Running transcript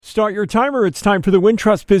Start your timer. It's time for the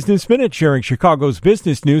Wintrust Business Minute, sharing Chicago's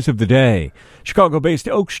business news of the day. Chicago-based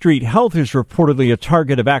Oak Street Health is reportedly a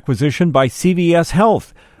target of acquisition by CVS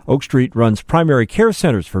Health. Oak Street runs primary care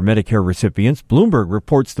centers for Medicare recipients. Bloomberg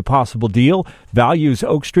reports the possible deal values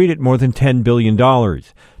Oak Street at more than $10 billion.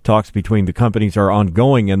 Talks between the companies are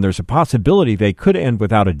ongoing, and there's a possibility they could end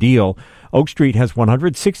without a deal. Oak Street has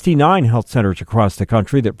 169 health centers across the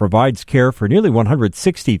country that provides care for nearly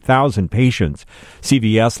 160,000 patients.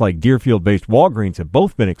 CVS, like Deerfield-based Walgreens, have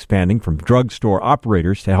both been expanding from drugstore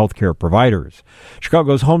operators to healthcare providers.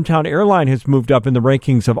 Chicago's hometown airline has moved up in the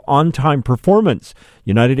rankings of on-time performance.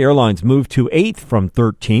 United Airlines moved to 8th from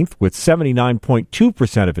 13th, with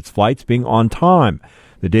 79.2% of its flights being on time.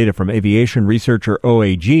 The data from aviation researcher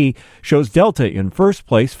OAG shows Delta in first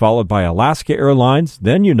place, followed by Alaska Airlines,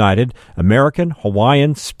 then United, American,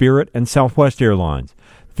 Hawaiian, Spirit, and Southwest Airlines.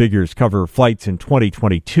 Figures cover flights in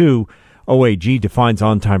 2022. OAG defines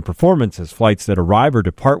on-time performance as flights that arrive or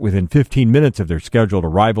depart within 15 minutes of their scheduled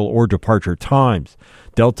arrival or departure times.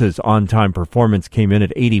 Delta's on-time performance came in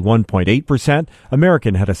at 81.8%.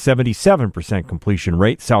 American had a 77% completion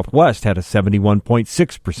rate. Southwest had a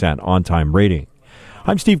 71.6% on-time rating.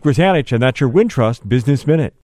 I'm Steve Grzanich, and that's your Wintrust Business Minute.